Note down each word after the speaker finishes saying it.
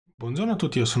Buongiorno a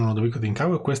tutti, io sono Lodovico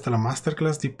Dincavo e questa è la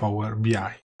Masterclass di Power BI.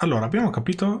 Allora, abbiamo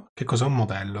capito che cos'è un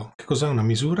modello, che cos'è una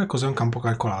misura e cos'è un campo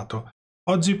calcolato.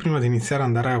 Oggi, prima di iniziare ad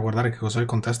andare a guardare che cos'è il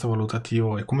contesto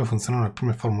valutativo e come funzionano le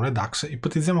prime formule DAX,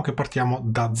 ipotizziamo che partiamo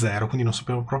da zero, quindi non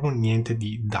sappiamo proprio niente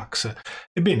di DAX.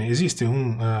 Ebbene, esiste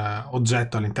un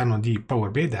oggetto all'interno di Power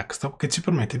BI Desktop che ci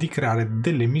permette di creare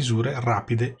delle misure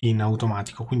rapide in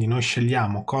automatico, quindi noi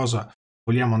scegliamo cosa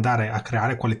vogliamo andare a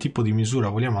creare, quale tipo di misura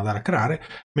vogliamo andare a creare,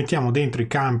 mettiamo dentro i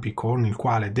campi con il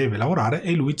quale deve lavorare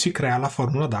e lui ci crea la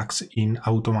formula DAX in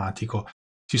automatico.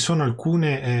 Ci sono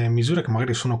alcune misure che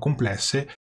magari sono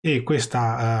complesse e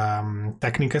questa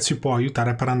tecnica ci può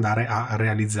aiutare per andare a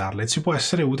realizzarle. Ci può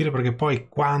essere utile perché poi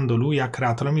quando lui ha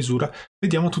creato la misura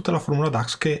vediamo tutta la formula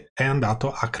DAX che è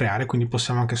andato a creare, quindi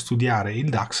possiamo anche studiare il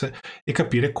DAX e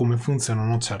capire come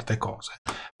funzionano certe cose.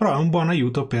 Però è un buon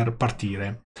aiuto per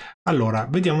partire. Allora,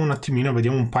 vediamo un attimino,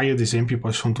 vediamo un paio di esempi,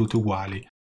 poi sono tutti uguali.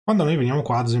 Quando noi veniamo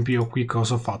qua, ad esempio io qui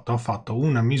cosa ho fatto? Ho fatto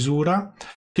una misura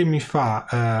che mi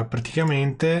fa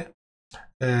praticamente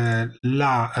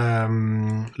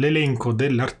l'elenco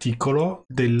dell'articolo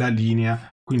della linea.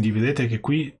 Quindi vedete che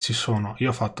qui ci sono, io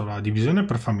ho fatto la divisione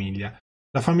per famiglia.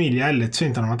 La famiglia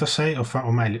L196,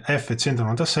 o meglio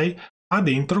F196, ha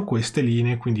dentro queste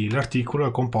linee, quindi l'articolo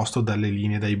è composto dalle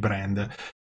linee, dai brand.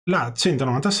 La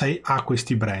 196 ha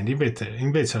questi brand,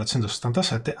 invece la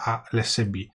 177 ha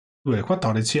l'SB,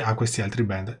 214 ha questi altri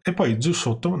brand e poi giù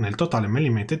sotto nel totale me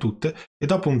li mette tutte e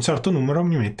dopo un certo numero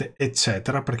mi mette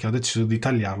eccetera perché ho deciso di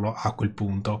tagliarlo a quel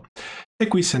punto. E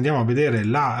qui se andiamo a vedere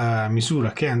la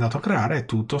misura che è andato a creare è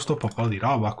tutto sto po' di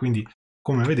roba, quindi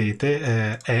come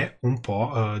vedete è un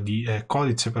po' di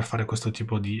codice per fare questo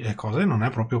tipo di cose, non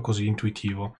è proprio così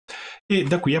intuitivo. E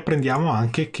da qui apprendiamo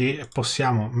anche che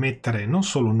possiamo mettere non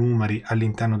solo numeri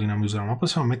all'interno di una misura, ma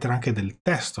possiamo mettere anche del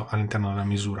testo all'interno della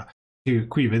misura. E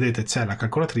qui vedete c'è la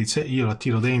calcolatrice, io la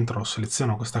tiro dentro,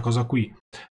 seleziono questa cosa qui,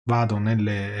 vado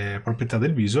nelle proprietà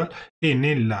del visual e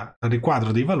nel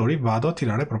riquadro dei valori vado a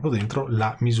tirare proprio dentro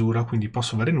la misura, quindi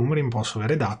posso avere numeri, posso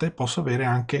avere date, posso avere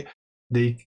anche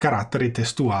dei caratteri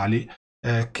testuali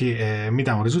che mi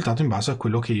dà un risultato in base a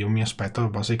quello che io mi aspetto,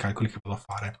 in base ai calcoli che vado a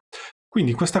fare.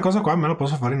 Quindi questa cosa qua me la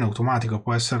posso fare in automatico,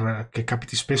 può essere che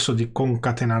capiti spesso di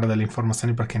concatenare delle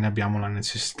informazioni perché ne abbiamo la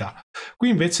necessità. Qui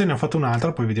invece ne ho fatto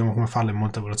un'altra, poi vediamo come farla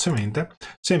molto velocemente.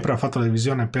 Sempre ho fatto la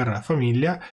divisione per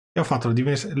famiglia e ho fatto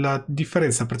la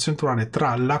differenza percentuale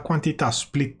tra la quantità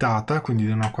splittata, quindi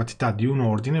di una quantità di un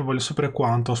ordine, voglio sapere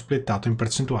quanto ho splittato in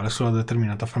percentuale sulla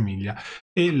determinata famiglia,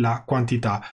 e la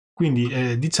quantità.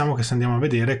 Quindi diciamo che se andiamo a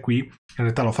vedere qui, in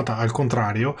realtà l'ho fatta al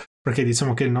contrario, perché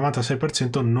diciamo che il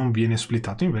 96% non viene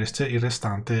splittato, invece il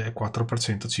restante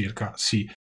 4% circa sì.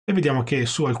 E vediamo che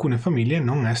su alcune famiglie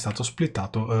non è stato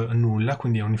splittato nulla,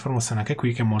 quindi è un'informazione anche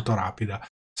qui che è molto rapida.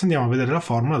 Se andiamo a vedere la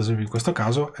formula, ad esempio in questo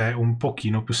caso è un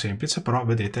pochino più semplice, però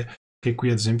vedete che qui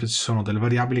ad esempio ci sono delle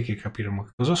variabili che capiremo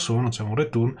che cosa sono, c'è un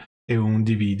return e un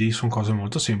dividi, sono cose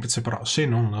molto semplici, però se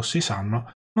non lo si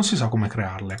sanno, non si sa come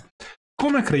crearle.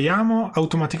 Come creiamo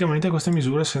automaticamente queste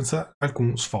misure senza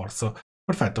alcun sforzo?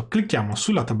 Perfetto, clicchiamo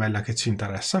sulla tabella che ci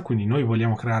interessa, quindi noi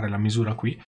vogliamo creare la misura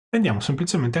qui, e andiamo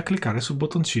semplicemente a cliccare sul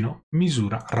bottoncino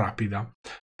Misura Rapida.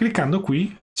 Cliccando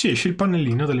qui ci esce il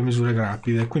pannellino delle misure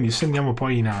rapide, quindi se andiamo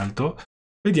poi in alto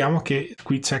vediamo che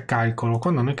qui c'è calcolo.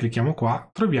 Quando noi clicchiamo qua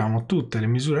troviamo tutte le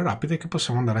misure rapide che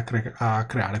possiamo andare a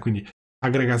creare, quindi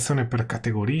aggregazione per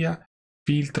categoria,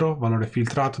 filtro, valore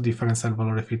filtrato, differenza del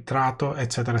valore filtrato,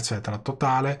 eccetera eccetera,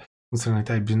 totale,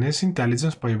 funzionalità di business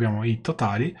intelligence, poi abbiamo i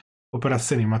totali,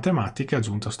 operazioni matematiche,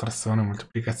 aggiunta, astrazione,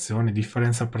 moltiplicazione,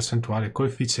 differenza percentuale,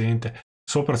 coefficiente.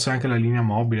 Sopra c'è anche la linea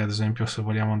mobile, ad esempio, se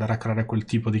vogliamo andare a creare quel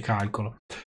tipo di calcolo.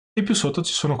 E più sotto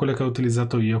ci sono quelle che ho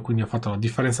utilizzato io, quindi ho fatto la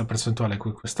differenza percentuale,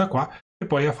 questa qua, e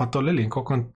poi ho fatto l'elenco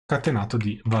concatenato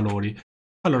di valori.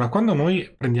 Allora, quando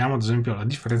noi prendiamo ad esempio la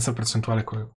differenza percentuale,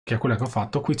 che è quella che ho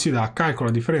fatto, qui ci dà calcola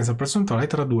la differenza percentuale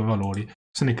tra due valori.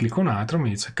 Se ne clicco un altro mi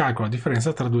dice calcola la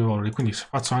differenza tra due valori, quindi se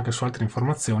faccio anche su altre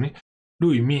informazioni,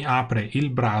 lui mi apre il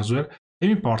browser e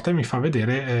mi porta e mi fa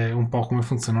vedere un po' come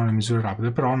funzionano le misure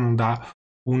rapide, però non dà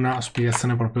una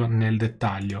spiegazione proprio nel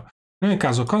dettaglio. Nel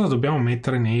caso, cosa dobbiamo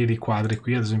mettere nei riquadri?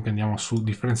 Qui ad esempio andiamo su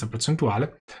differenza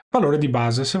percentuale, valore di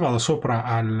base. Se vado sopra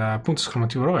al punto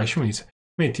esclamativo rovescio mi dice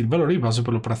metti il valore di base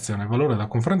per l'operazione, valore da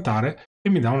confrontare, e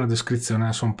mi dà una descrizione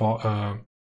adesso un po'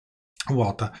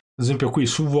 vuota. Ad esempio qui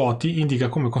su vuoti indica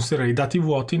come considerare i dati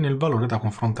vuoti nel valore da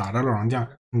confrontare. Allora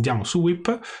andiamo su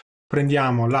WIP,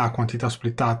 prendiamo la quantità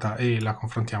splittata e la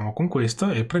confrontiamo con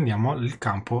questo e prendiamo il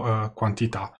campo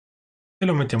quantità e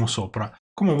lo mettiamo sopra.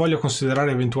 Come voglio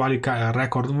considerare eventuali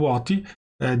record vuoti,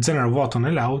 genera vuoto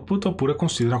nell'output oppure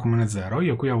considera come 0.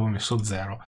 Io qui avevo messo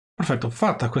 0. Perfetto,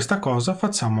 fatta questa cosa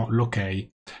facciamo l'ok.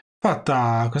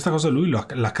 Fatta questa cosa lui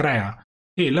la crea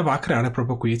e la va a creare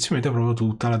proprio qui, ci mette proprio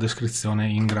tutta la descrizione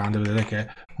in grande, vedete che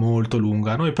è molto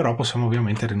lunga. Noi però possiamo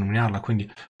ovviamente rinominarla,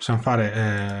 quindi possiamo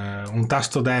fare un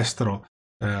tasto destro,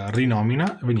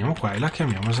 rinomina, veniamo qua e la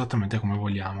chiamiamo esattamente come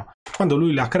vogliamo. Quando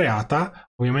lui l'ha creata,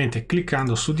 ovviamente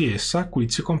cliccando su di essa, qui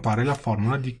ci compare la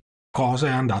formula di cosa è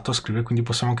andato a scrivere, quindi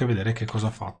possiamo anche vedere che cosa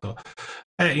ha fatto.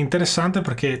 È interessante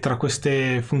perché tra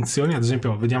queste funzioni, ad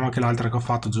esempio, vediamo anche l'altra che ho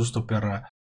fatto giusto per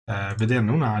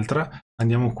vederne un'altra.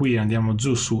 Andiamo qui, andiamo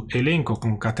giù su elenco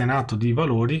concatenato di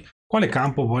valori, quale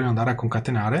campo voglio andare a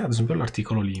concatenare, ad esempio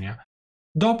l'articolo linea.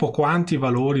 Dopo quanti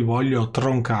valori voglio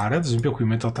troncare, ad esempio qui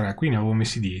metto 3, qui ne avevo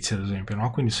messi 10 ad esempio, no?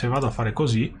 Quindi se vado a fare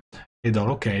così e do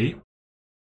l'ok,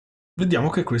 vediamo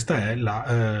che questa è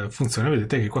la funzione,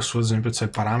 vedete che qua su ad esempio c'è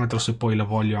il parametro se poi la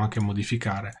voglio anche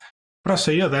modificare. Però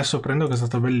se io adesso prendo questa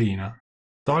tabellina,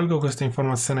 tolgo questa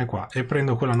informazione qua e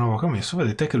prendo quella nuova che ho messo,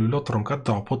 vedete che lui lo tronca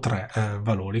dopo 3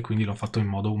 valori, quindi l'ho fatto in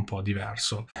modo un po'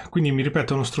 diverso. Quindi mi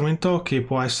ripeto, è uno strumento che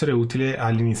può essere utile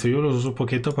all'inizio, io lo uso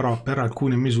pochetto, però per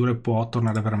alcune misure può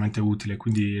tornare veramente utile,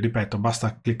 quindi ripeto,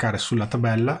 basta cliccare sulla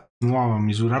tabella, nuova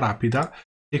misura rapida,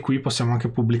 e qui possiamo anche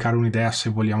pubblicare un'idea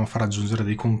se vogliamo far aggiungere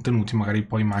dei contenuti, magari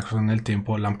poi Microsoft nel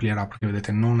tempo l'amplierà, perché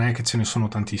vedete non è che ce ne sono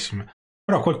tantissime,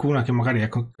 però qualcuna che magari è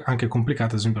anche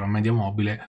complicata, ad esempio la media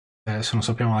mobile, se non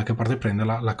sappiamo da che parte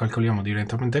prenderla, la calcoliamo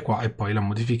direttamente qua e poi la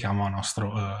modifichiamo a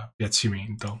nostro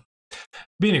piacimento.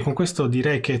 Bene, con questo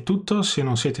direi che è tutto. Se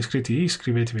non siete iscritti,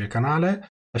 iscrivetevi al canale,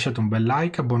 lasciate un bel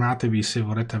like, abbonatevi se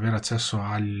vorrete avere accesso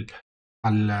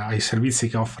ai servizi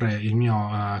che offre il mio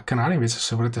canale. Invece,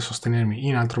 se volete sostenermi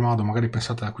in altro modo, magari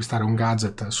pensate ad acquistare un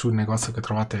gadget sul negozio che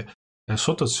trovate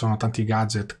sotto, ci sono tanti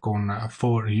gadget con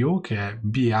For You, che è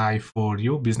BI for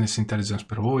You, Business Intelligence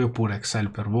per voi, oppure Excel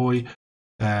per voi,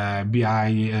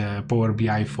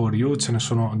 PowerBI for You, ce ne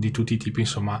sono di tutti i tipi,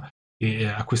 insomma, e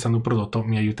acquistando un prodotto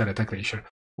mi aiuterete a crescere.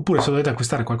 Oppure se dovete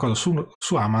acquistare qualcosa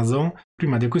su Amazon,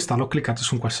 prima di acquistarlo cliccate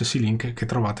su un qualsiasi link che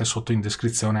trovate sotto in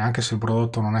descrizione, anche se il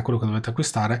prodotto non è quello che dovete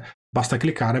acquistare, basta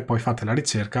cliccare, poi fate la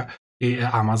ricerca e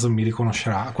Amazon mi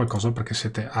riconoscerà qualcosa perché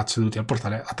siete acceduti al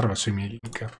portale attraverso i miei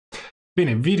link.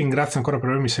 Bene, vi ringrazio ancora per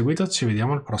avermi seguito, ci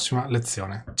vediamo alla prossima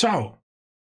lezione. Ciao!